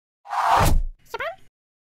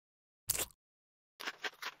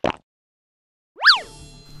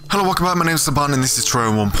Hello, welcome back. My name is Sybonn and this is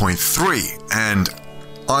Terraria 1.3 and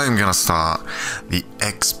I'm gonna start the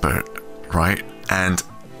expert, right? And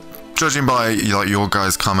judging by your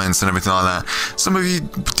guys' comments and everything like that, some of you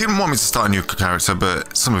didn't want me to start a new character,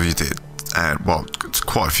 but some of you did. And well,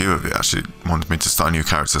 quite a few of you actually wanted me to start a new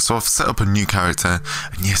character. So I've set up a new character,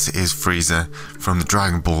 and yes, it is FRIEZA from the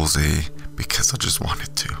Dragon Ball Z because I just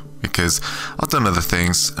wanted to. Because I've done other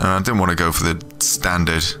things and I didn't want to go for the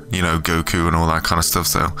standard, you know, Goku and all that kind of stuff,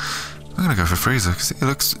 so I'm gonna go for FRIEZA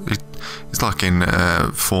because it's like in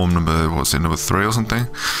form number, what's it, number 3 or something,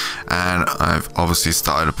 and I've obviously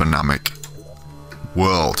started up a Namek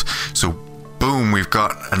world, so boom, we've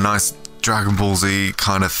got a nice Dragon Ball Z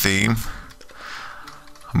kind of theme.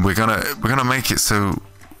 We're gonna make it so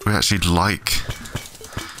we actually like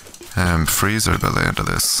FRIEZA by the end of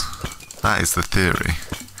this. That is the theory.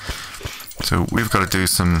 So we've got to do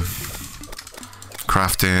some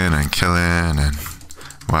crafting and killing, and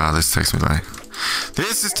wow, this takes me back.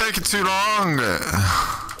 This is taking too long.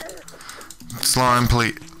 Slime,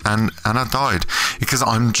 please. And I died because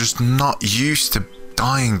I'm just not used to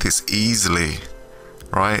dying this easily,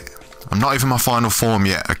 right? I'm not even my final form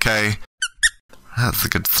yet, okay? That's a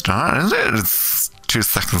good start, isn't it? It's 2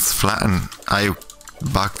 seconds flat and I'm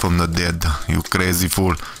back from the dead, you crazy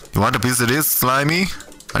fool. You want a piece of this, slimy?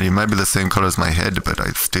 And you might be the same color as my head, but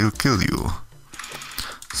I'd still kill you.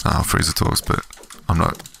 That's not how FRIEZA talks, but I'm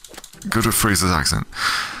not good at FRIEZA's accent.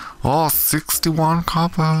 Oh, 61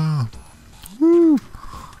 copper. Woo.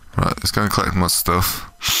 Right, let's go and collect more stuff.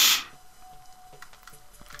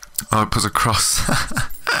 Oh, it puts a cross.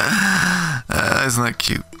 Isn't that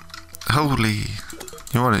cute? Holy.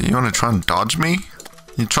 You wanna try and dodge me?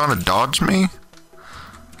 You trying to dodge me?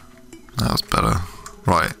 That was better.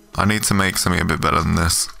 Right. I need to make something a bit better than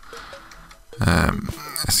this.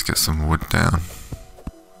 Let's get some wood down.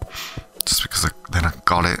 Just because then I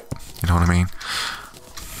got it. You know what I mean?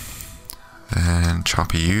 And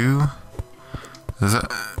chop you. Is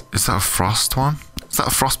that a frost one? Is that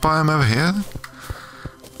a frost biome over here?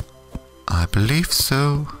 I believe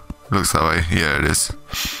so. Looks that way. Yeah, it is.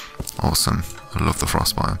 Awesome. I love the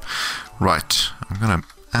frost biome. Right. I'm gonna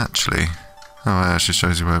actually... Oh, it actually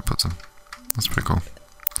shows you where I put them. That's pretty cool.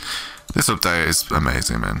 This update is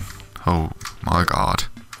amazing, man. Oh my god.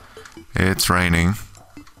 It's raining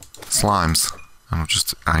slimes. And I've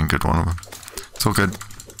just angered one of them. It's all good.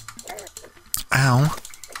 Ow.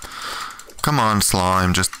 Come on,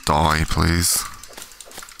 slime. Just die, please.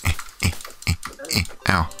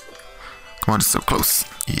 Ow. Come on, it's so close.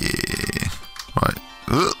 Yeah. Right.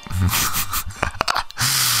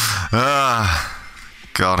 Ah.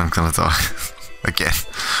 God, I'm gonna die. Again.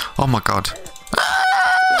 Oh my god.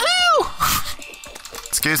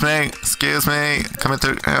 Excuse me, coming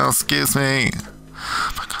through, oh, excuse me.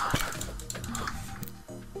 Oh my god.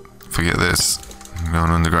 Forget this, I'm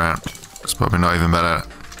going underground. It's probably not even better.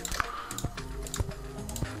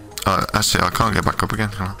 Oh, actually, I can't get back up again,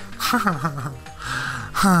 can I?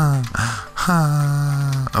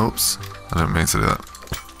 Oops, I didn't mean to do that.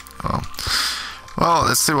 Well,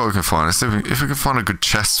 let's see what we can find. Let's see if we can find a good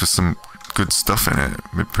chest with some good stuff in it.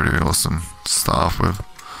 It'd be pretty awesome to start off with.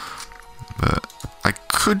 But I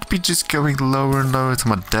could be just going lower and lower to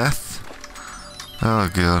my death. Oh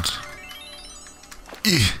god.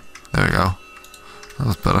 Eeh. There we go. That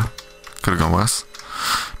was better. Could have gone worse.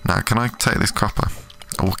 Now, can I take this copper?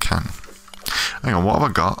 Oh, I can. Hang on, what have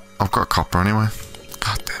I got? I've got copper anyway.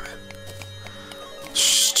 God damn it.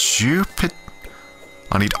 Stupid.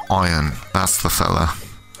 I need iron. That's the fella.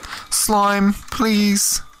 Slime,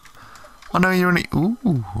 please. I know you're only... Ooh.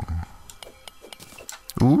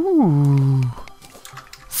 Ooh.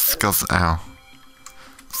 Skills. Ow.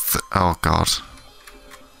 Oh god.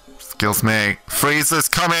 Skills me. FRIEZA's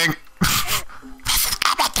coming!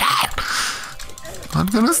 I'm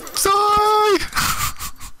gonna die!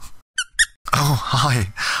 Oh,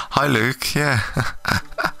 hi. Hi, Luke. Yeah.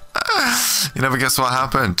 You never guess what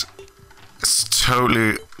happened. It's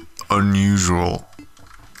totally unusual.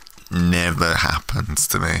 Never happens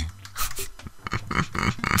to me.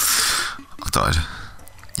 I died.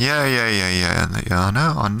 Yeah, I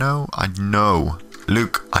know.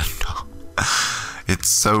 Luke, I know. It's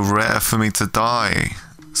so rare for me to die.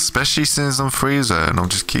 Especially since I'm FRIEZA and I'll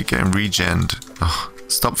just keep getting regened. Oh,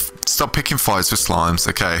 stop picking fights with slimes,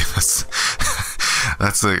 okay?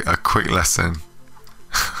 That's a quick lesson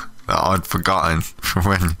that I'd forgotten from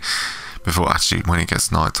when it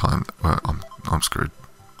gets night time. Well, I'm screwed.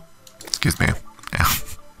 Excuse me.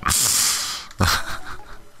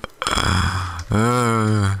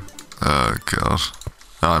 Oh god.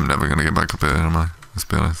 I'm never gonna get back up here, am I? Let's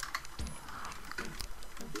be honest.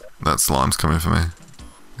 That slime's coming for me.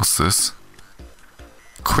 What's this?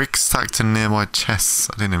 Quick stack to nearby chests.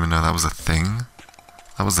 I didn't even know that was a thing.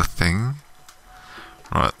 That was a thing?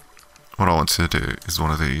 Right. What I want to do is one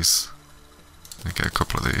of these. Let me get a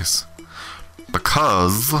couple of these.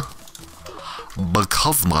 Because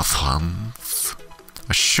my friends,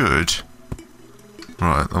 I should.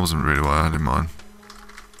 Right, that wasn't really what I had in mind.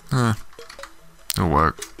 It'll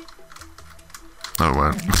work. No, it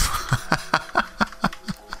won't.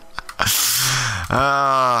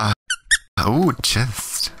 Oh,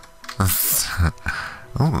 chest.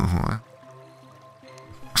 Oh.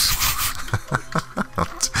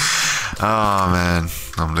 Oh man,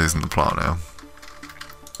 I'm losing the plot now.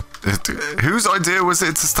 Whose idea was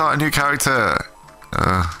it to start a new character?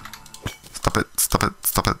 Stop it, stop it,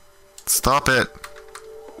 stop it, stop it,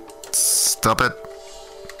 stop it,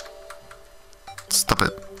 stop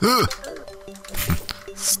it.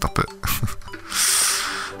 Stop it.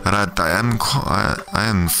 Right, I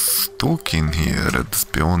am stuck in here, let's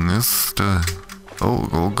be honest.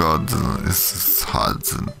 Oh god, this is hard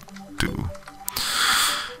to do.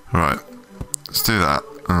 Right, let's do that.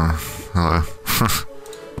 Hello.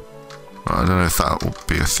 I don't know if that will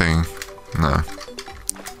be a thing. No.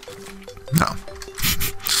 No.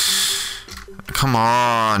 Come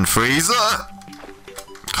on, FRIEZA!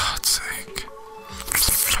 God's sake.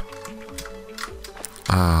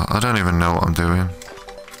 I don't even know what I'm doing.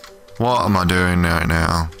 What am I doing right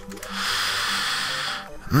now?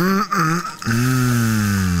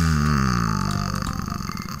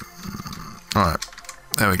 Alright.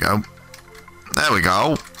 There we go. There we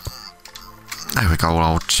go. There we go,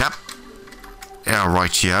 old chap. Yeah,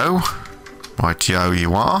 rightio. Rightio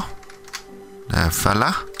you are. There,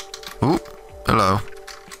 fella. Oop. Hello.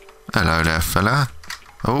 Hello there, fella.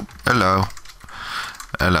 Oh, hello.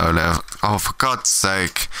 Hello there. Oh, for God's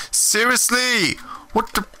sake. Seriously?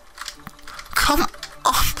 What the... Come on,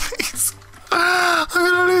 please. I'm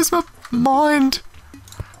gonna lose my mind.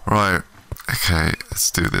 Right. Okay,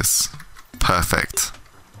 let's do this. Perfect.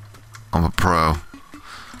 I'm a pro.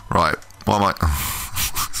 Right. What am I...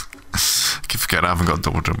 I keep forgetting I haven't got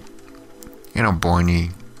double jump. You know,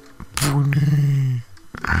 Barney. Barney.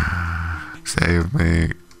 Save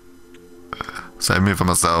me. Save me for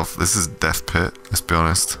myself. This is death pit, let's be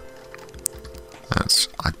honest.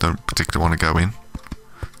 I don't particularly want to go in.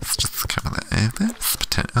 Let's just cover that over.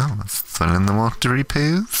 Oh, let's fill in the watery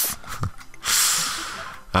poos.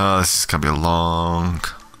 Oh, this is going to be a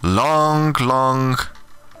long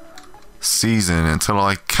season until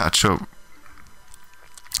I catch up.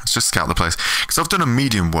 Let's just scout the place. Because I've done a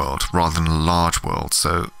medium world rather than a large world,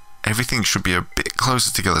 so everything should be a bit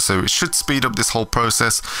closer together. So it should speed up this whole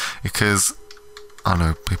process because I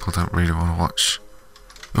know people don't really want to watch.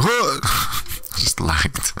 I just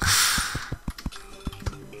lagged.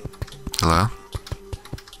 Hello?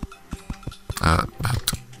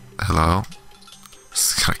 Hello?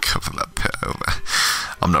 Just gonna cover that pit over.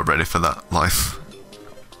 I'm not ready for that life.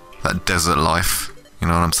 That desert life. You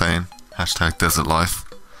know what I'm saying? Hashtag desert life.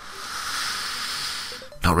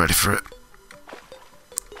 Not ready for it.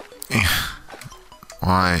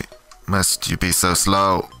 Why must you be so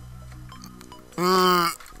slow?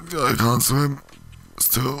 I can't swim.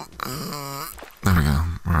 Still. There we go.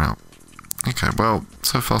 We're out. Okay, well,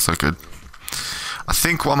 so far so good. I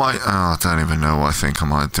think what I might... Oh, I don't even know what I think I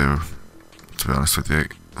might do, to be honest with you.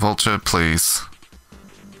 Vulture, please.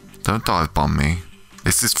 Don't dive bomb me.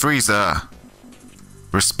 This is FRIEZA.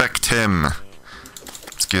 Respect him.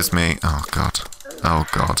 Excuse me. Oh, God. Oh,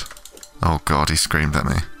 God. Oh, God, he screamed at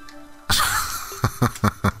me.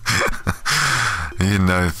 You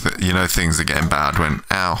know things are getting bad when...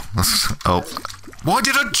 Ow. Oh. Why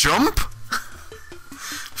did I jump?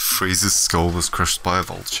 FRIEZA's skull was crushed by a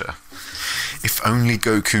vulture. If only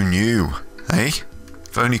Goku knew, eh?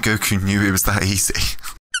 If only Goku knew it was that easy.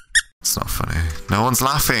 It's not funny. No one's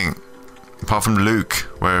laughing. Apart from Luke,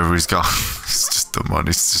 wherever he's gone. He's just done one.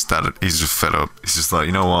 He's just fed up. He's just like,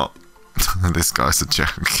 you know what? This guy's a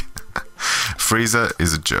joke. FRIEZA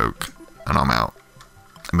is a joke. And I'm out.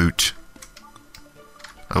 Mooch.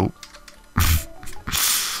 Oh.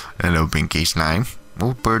 Hello, Binky's name.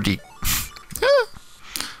 Oh, birdie.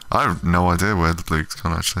 I have no idea where the Luke's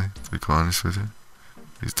gone, actually, to be quite honest with you.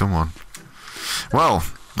 He's done one. Well,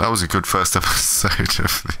 that was a good first episode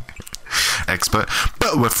of the Expert.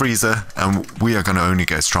 But we're FRIEZA, and we are going to only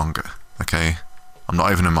get stronger, okay? I'm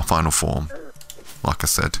not even in my final form, like I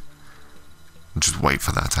said. Just wait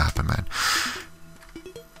for that to happen, man.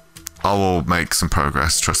 I will make some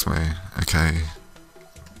progress, trust me, okay?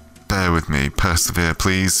 Bear with me, persevere,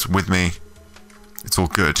 please, with me. It's all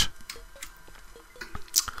good.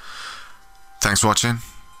 Thanks for watching.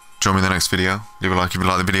 join me in the next video. Leave a like if you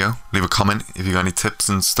like the video. Leave a comment if you got any tips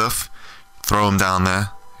and stuff. Throw them down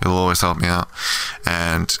there. It'll always help me out.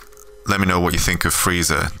 And let me know what you think of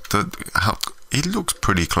FRIEZA. It looks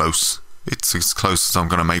pretty close. It's as close as I'm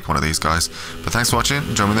going to make one of these guys. But thanks for watching.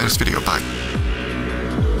 Join me in the next video. Bye.